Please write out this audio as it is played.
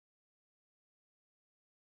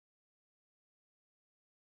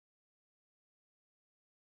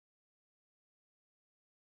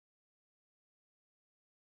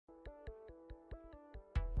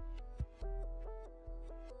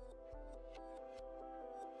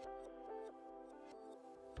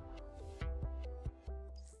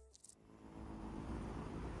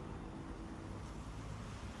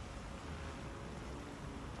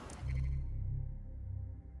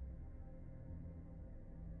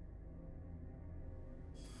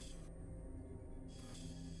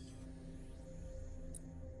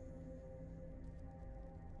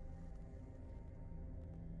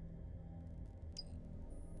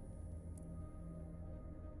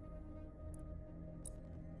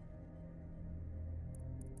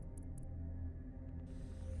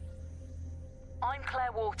I'm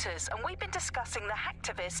Claire Waters, and we've been discussing the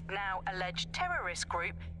hacktivist, now alleged terrorist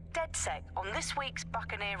group, DedSec, on this week's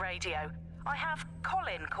Buccaneer Radio. I have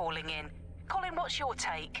Colin calling in. Colin, what's your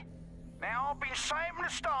take? Now, I've been saying from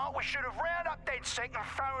the start we should have rounded up DedSec and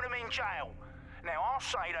thrown them in jail. Now, I'll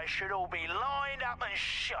say they should all be lined up and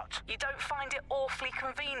shot. You don't find it awfully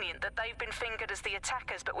convenient that they've been fingered as the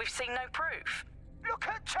attackers, but we've seen no proof? Look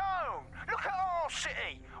at Tone! Look at our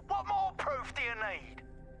city! What more proof do you need?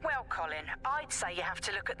 Well, Colin, I'd say you have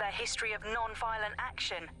to look at their history of non-violent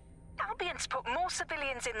action. Albion's put more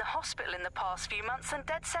civilians in the hospital in the past few months than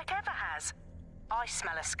DedSec ever has. I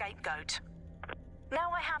smell a scapegoat. Now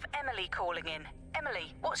I have Emily calling in.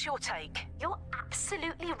 Emily, what's your take? You're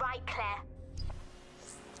absolutely right, Claire.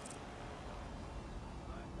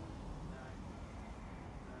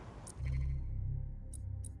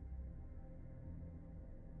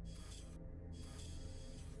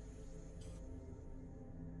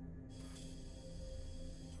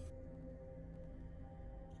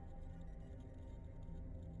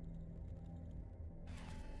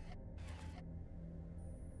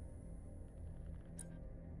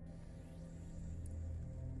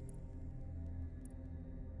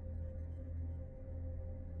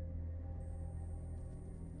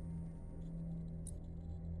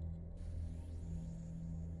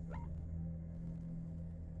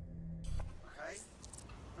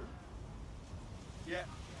 Yeah,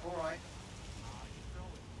 all right.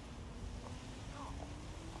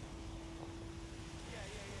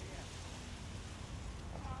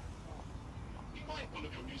 Be mindful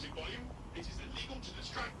of your music volume. It is illegal to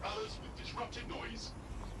distract others with disruptive noise.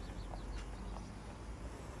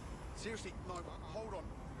 Seriously, no, hold on.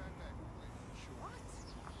 What?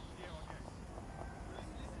 Yeah, I guess.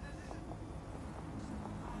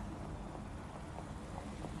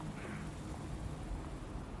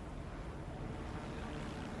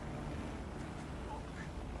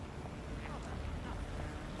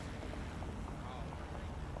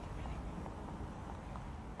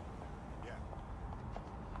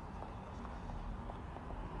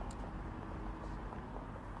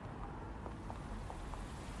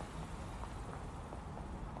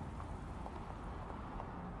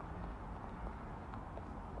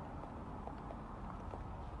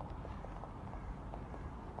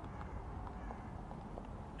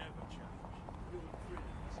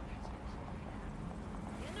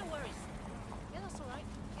 Yeah, no worries. Yeah, that's all right.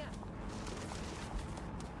 Yeah.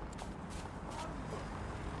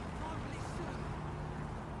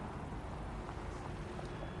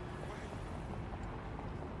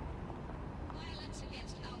 Violence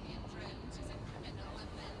against Albion drones is a criminal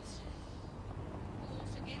offense.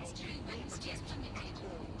 Wars against humans is permitted.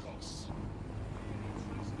 Costs.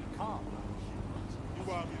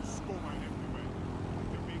 You are being scoring everywhere.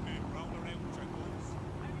 You're being made round around jungles.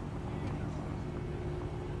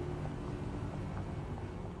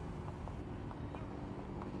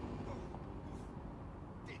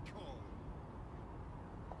 Decoy.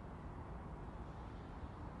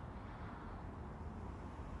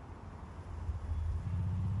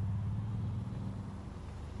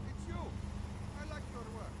 It's you. I like your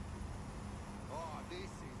work. Oh, this is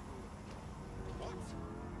good. What?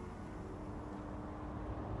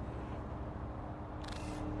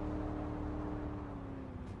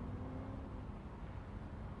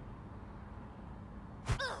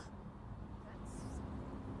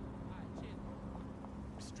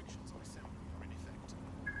 Restrictions on assembly are in effect.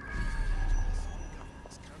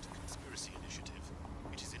 Government's counter-conspiracy initiative.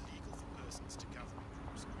 It is illegal for persons to gather in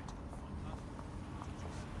groups greater than 5.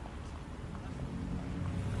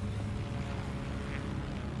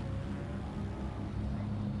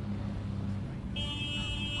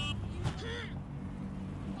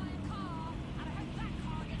 By a car, and I hope that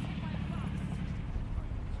car gets hit by a bus.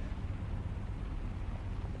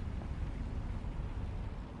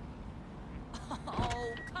 Oh,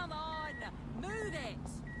 come on! Move it!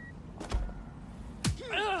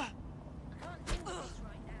 I can't deal with this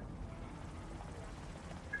right now.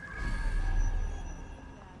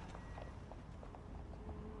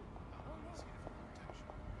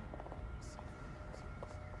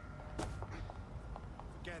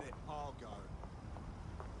 Forget it. I'll go.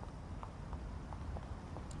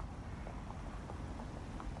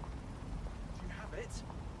 Do you have it?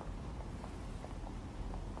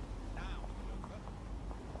 Now, Joker.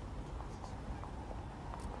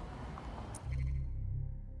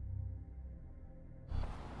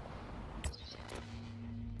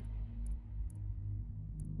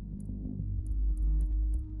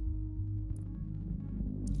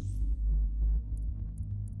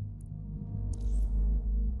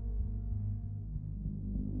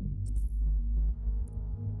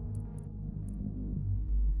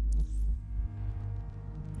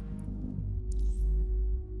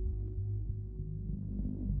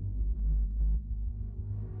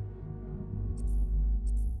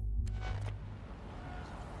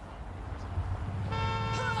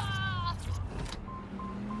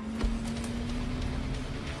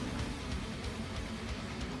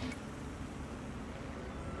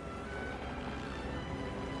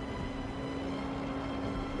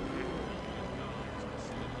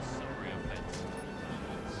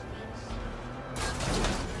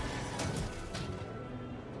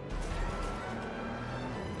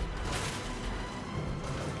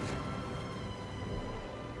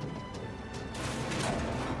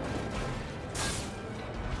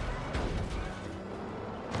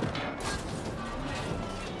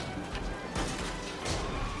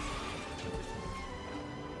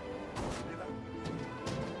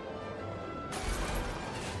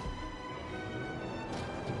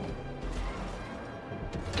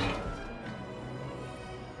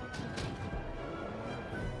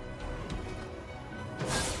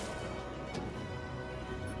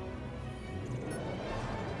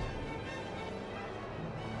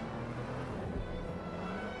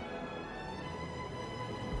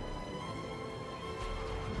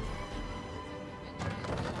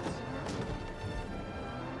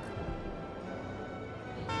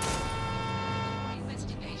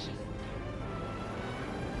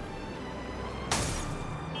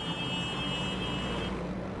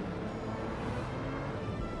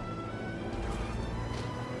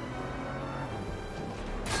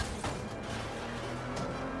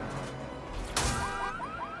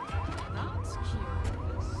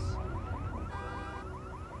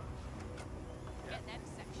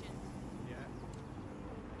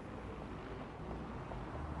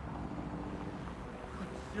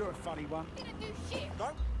 You're a funny one. Didn't do shit.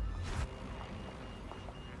 Don't.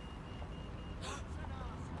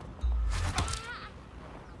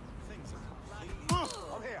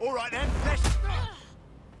 I'm here. All right then. Let's.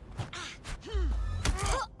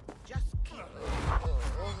 Just keep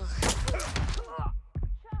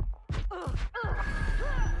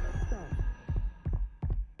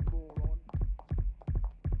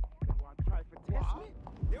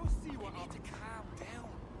They'll see what I'm. Calm down.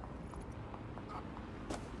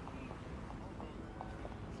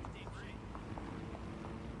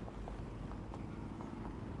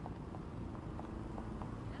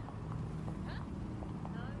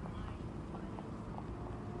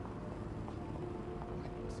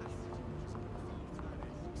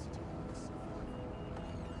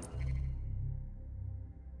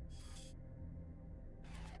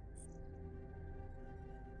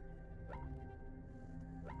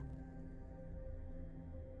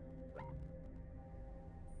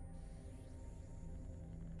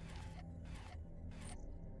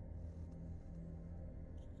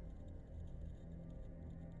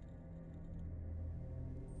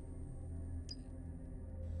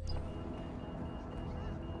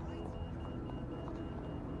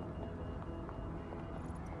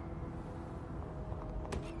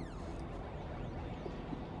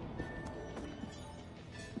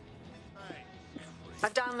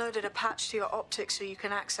 I've downloaded a patch to your optics so you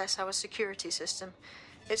can access our security system.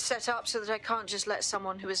 It's set up so that I can't just let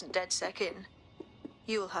someone who isn't DedSec in.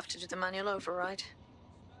 You'll have to do the manual override.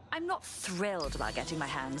 I'm not thrilled about getting my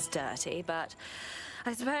hands dirty, but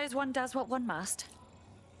I suppose one does what one must.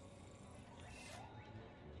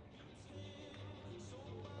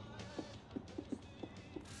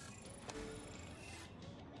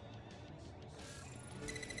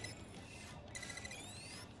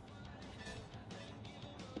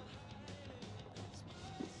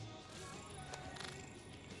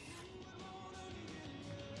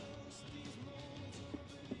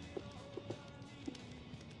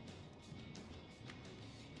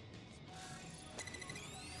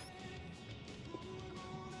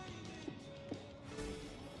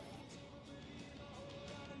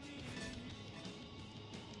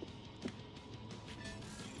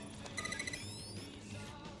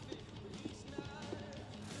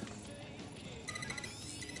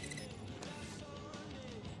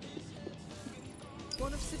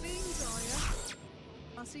 One of Sabine's, are you?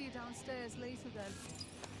 I'll see you downstairs later then.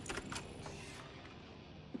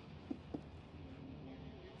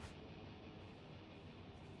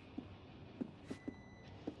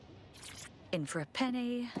 In for a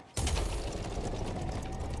penny.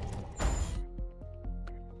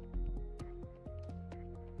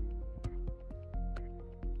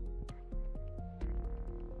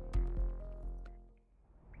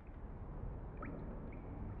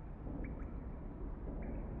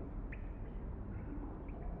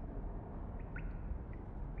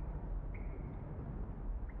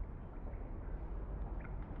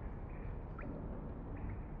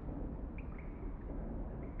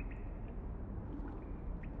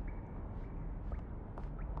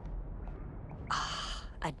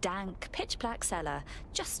 A dank, pitch-black cellar.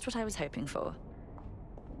 Just what I was hoping for.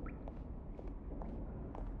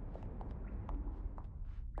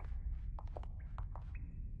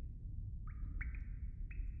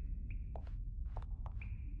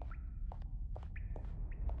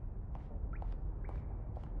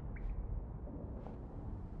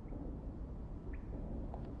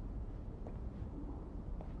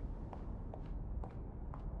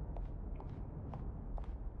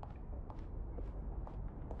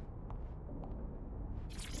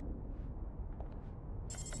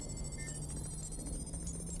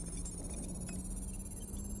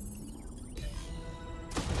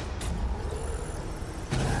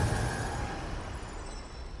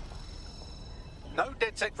 No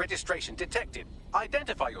DedSec registration detected.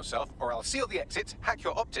 Identify yourself, or I'll seal the exits, hack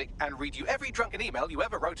your optic, and read you every drunken email you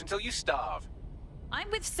ever wrote until you starve.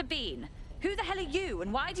 I'm with Sabine. Who the hell are you,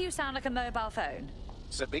 and why do you sound like a mobile phone?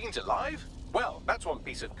 Sabine's alive? Well, that's one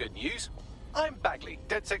piece of good news. I'm Bagley,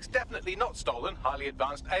 DedSec's definitely not stolen, highly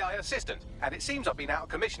advanced AI assistant, and it seems I've been out of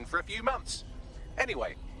commission for a few months.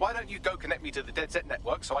 Anyway, why don't you go connect me to the DedSec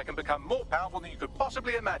network so I can become more powerful than you could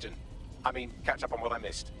possibly imagine? I mean, catch up on what I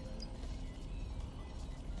missed.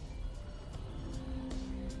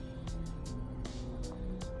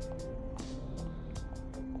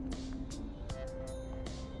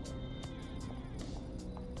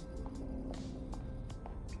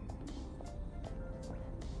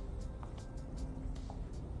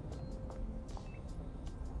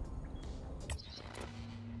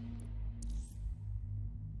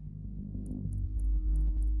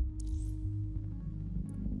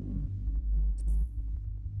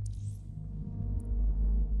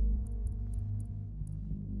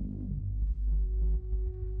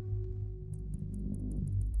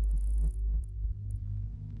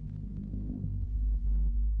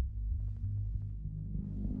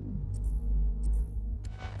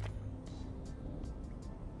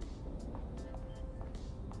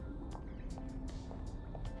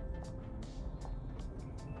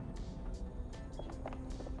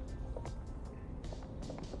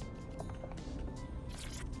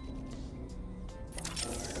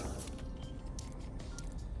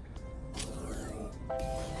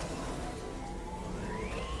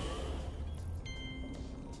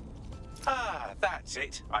 That's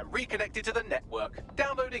it. I'm reconnected to the network,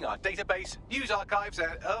 downloading our database, news archives,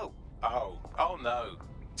 and oh no.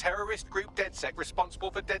 Terrorist group DedSec responsible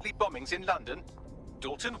for deadly bombings in London.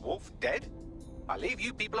 Dalton Wolf dead? I leave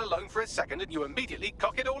you people alone for a second and you immediately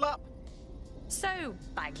cock it all up. So,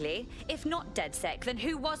 Bagley, if not DedSec, then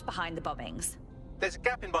who was behind the bombings? There's a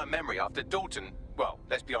gap in my memory after Dalton, well,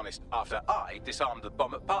 let's be honest, after I disarmed the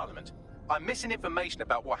bomb at Parliament. I'm missing information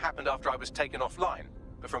about what happened after I was taken offline,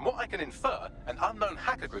 but from what I can infer, an unknown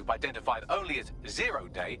hacker group identified only as Zero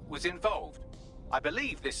Day was involved. I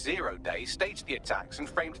believe this Zero Day staged the attacks and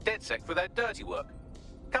framed DedSec for their dirty work.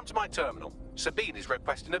 Come to my terminal. Sabine is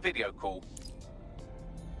requesting a video call.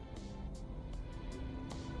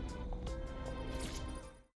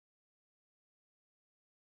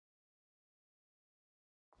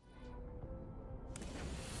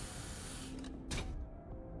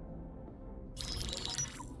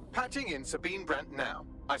 Patching in Sabine Brandt now.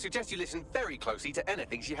 I suggest you listen very closely to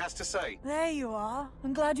anything she has to say. There you are.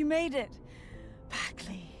 I'm glad you made it.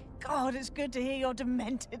 Bagley. God, it's good to hear your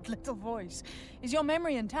demented little voice. Is your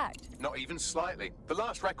memory intact? Not even slightly. The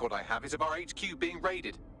last record I have is of our HQ being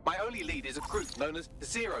raided. My only lead is a group known as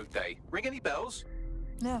Zero Day. Ring any bells?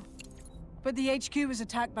 No. But the HQ was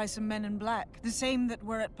attacked by some men in black, the same that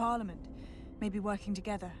were at Parliament. Maybe working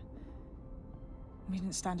together. We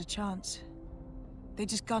didn't stand a chance. They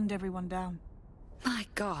just gunned everyone down. My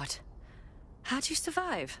God. How'd you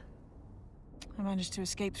survive? I managed to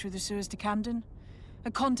escape through the sewers to Camden. A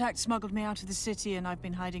contact smuggled me out of the city, and I've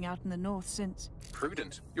been hiding out in the north since.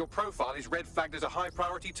 Prudent. Your profile is red flagged as a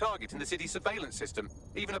high-priority target in the city's surveillance system.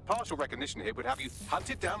 Even a partial recognition hit would have you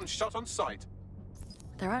hunted down and shot on sight.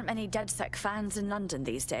 There aren't many DedSec fans in London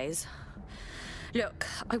these days. Look,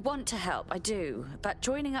 I want to help, I do, but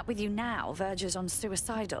joining up with you now verges on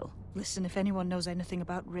suicidal. Listen, if anyone knows anything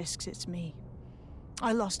about risks, it's me.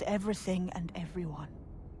 I lost everything and everyone.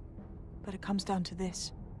 But it comes down to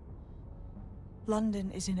this.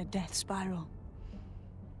 London is in a death spiral.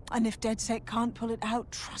 And if DedSec can't pull it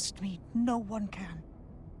out, trust me, no one can.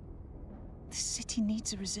 The city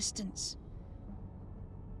needs a resistance.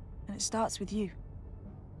 And it starts with you.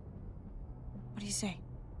 What do you say?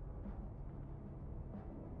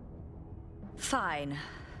 Fine.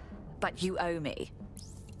 But you owe me.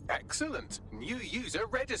 Excellent. New user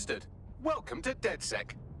registered. Welcome to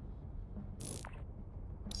DedSec.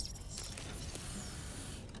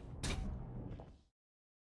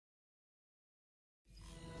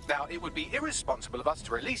 Now, it would be irresponsible of us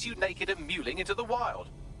to release you naked and mewling into the wild.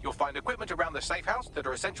 You'll find equipment around the safe house that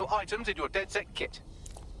are essential items in your DedSec kit.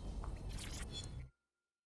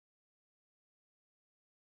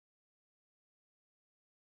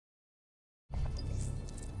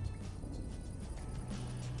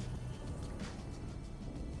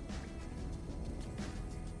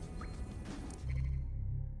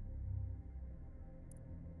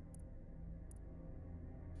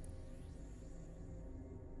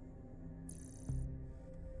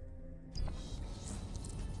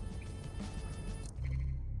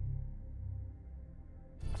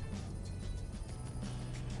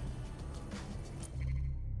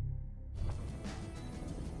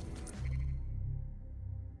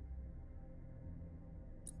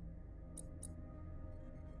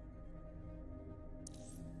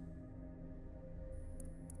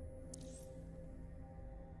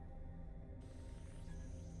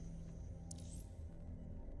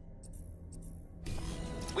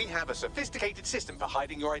 We have a sophisticated system for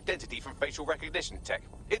hiding your identity from facial recognition tech.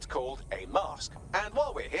 It's called a mask. And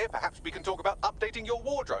while we're here, perhaps we can talk about updating your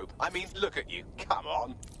wardrobe. I mean, look at you. Come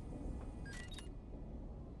on.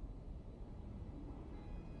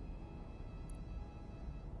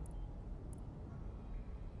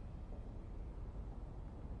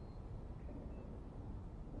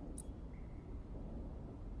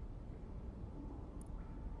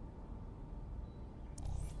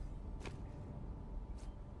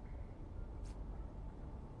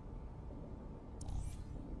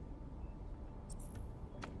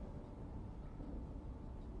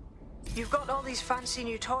 You've got all these fancy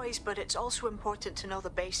new toys, but it's also important to know the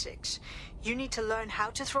basics. You need to learn how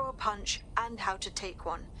to throw a punch and how to take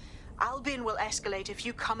one. Albion will escalate if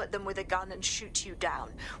you come at them with a gun and shoot you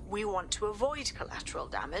down. We want to avoid collateral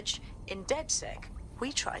damage. In DedSec,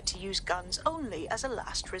 we try to use guns only as a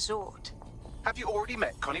last resort. Have you already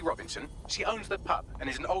met Connie Robinson? She owns the pub and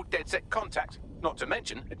is an old DedSec contact, not to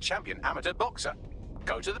mention a champion amateur boxer.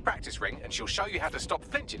 Go to the practice ring and she'll show you how to stop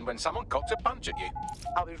flinching when someone cocks a punch at you.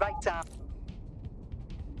 I'll be right down.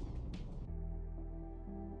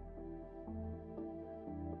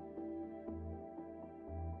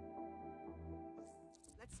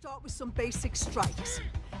 Let's start with some basic strikes.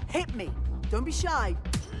 Hit me. Don't be shy.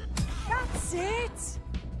 That's it!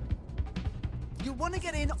 You want to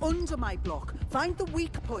get in under my block. Find the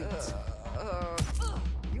weak point.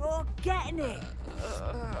 You're getting it.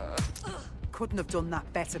 Couldn't have done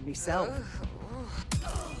that better myself.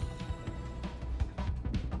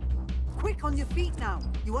 Quick on your feet now.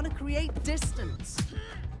 You want to create distance.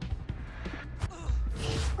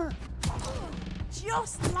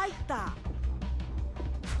 Just like that.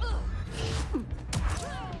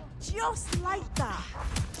 Just like that.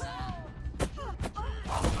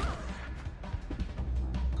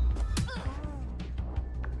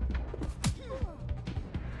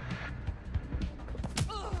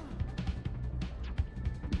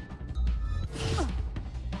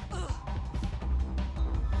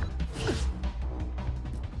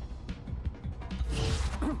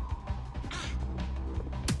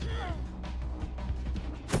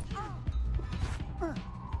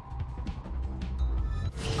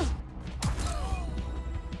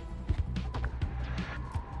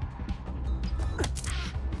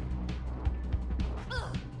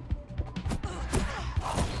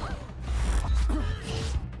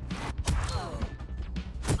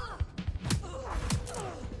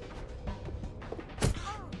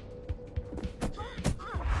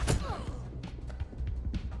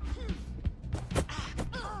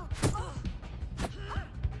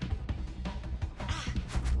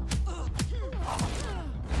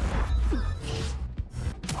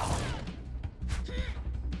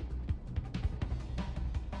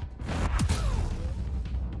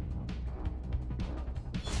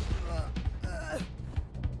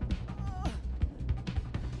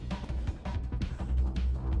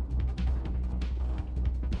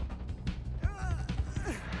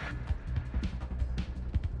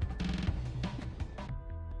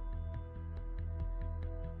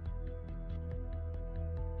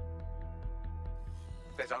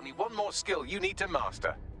 There's only one more skill you need to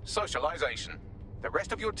master. Socialization. The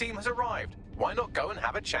rest of your team has arrived. Why not go and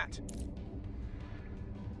have a chat?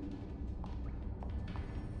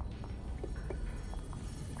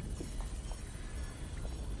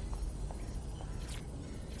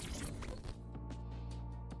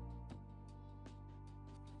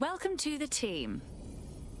 Welcome to the team.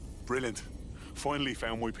 Brilliant. Finally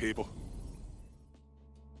found my people.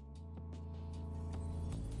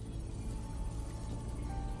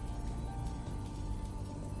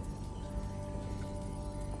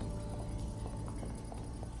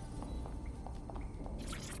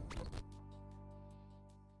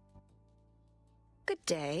 Good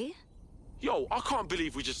day. Yo, I can't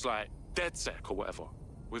believe we just like DedSec or whatever,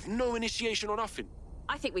 with no initiation or nothing.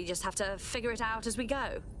 I think we just have to figure it out as we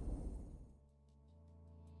go.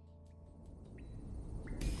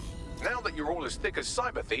 Now that you're all as thick as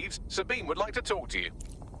cyber thieves, Sabine would like to talk to you.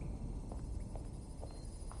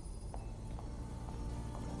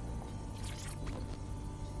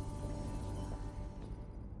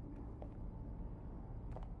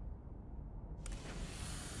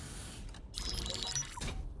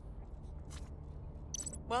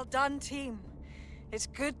 Well done, team. It's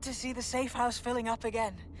good to see the safe house filling up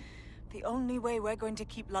again. The only way we're going to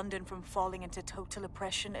keep London from falling into total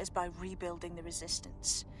oppression is by rebuilding the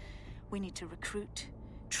resistance. We need to recruit,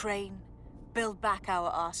 train, build back our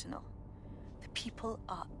arsenal. The people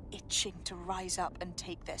are itching to rise up and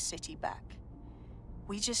take their city back.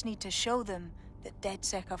 We just need to show them that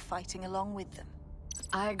DedSec are fighting along with them.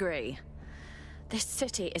 I agree. This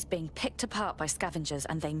city is being picked apart by scavengers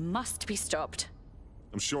and they must be stopped.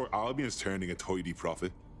 I'm sure Albion's turning a tidy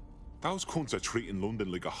profit. Those cunts are treating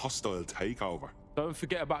London like a hostile takeover. Don't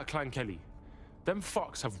forget about Clan Kelly. Them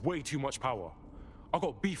fucks have way too much power. I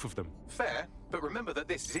got beef with them. Fair, but remember that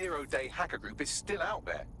this zero-day hacker group is still out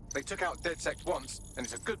there. They took out DedSec once, and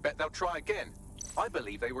it's a good bet they'll try again. I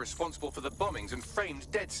believe they were responsible for the bombings and framed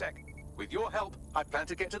DedSec. With your help, I plan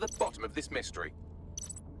to get to the bottom of this mystery.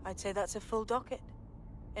 I'd say that's a full docket.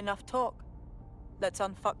 Enough talk. Let's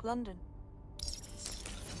unfuck London.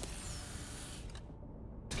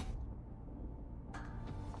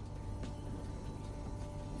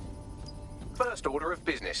 First order of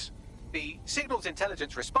business. The Signals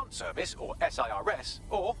Intelligence Response Service, or SIRS,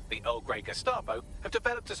 or the Earl Grey Gestapo, have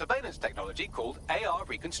developed a surveillance technology called AR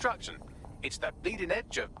Reconstruction. It's the bleeding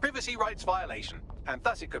edge of privacy rights violation, and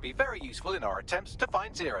thus it could be very useful in our attempts to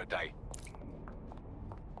find Zero Day.